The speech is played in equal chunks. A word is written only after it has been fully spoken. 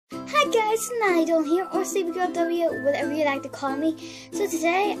Hi guys, Nidal here, or Sleepygirl W, whatever you like to call me. So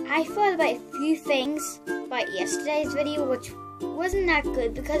today I thought about a few things about yesterday's video, which wasn't that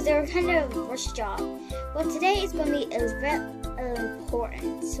good because they were kind of a rush job. But today is going to be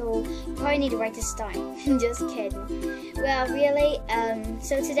important, so you probably need to write this down. Just kidding. Well, really,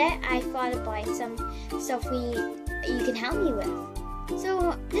 so today I thought about some stuff you can help me with.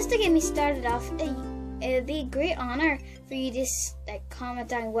 So just to get me started off, it would be a great honor for you to comment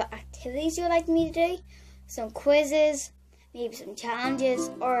down what activities you would like me to do, some quizzes, maybe some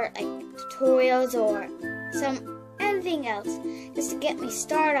challenges, or tutorials, or anything else, just to get me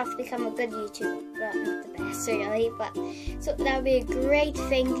started off to become a good YouTuber. Well, not the best really, but so that would be a great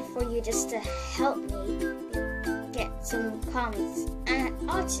thing for you, just to help me get some comments and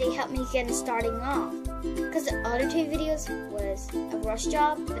actually help me get starting off. Because the other two videos was a rush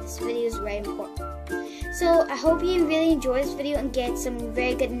job, but this video is very important. So I hope you really enjoy this video and get some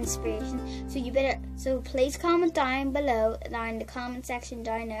very good inspiration. So please comment down below, down in the comment section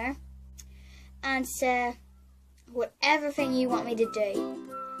down there, and say whatever thing you want me to do.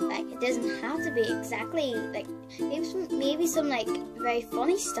 It doesn't have to be exactly maybe some very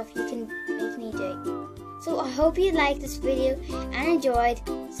funny stuff you can make me do. So I hope you liked this video and enjoyed.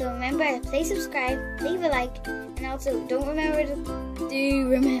 So remember to please subscribe, leave a like, and also remember to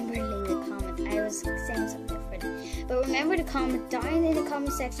leave a comment. I was saying something different. But remember to comment down in the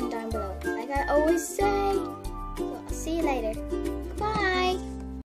comment section down below, like I always say. So I'll see you later.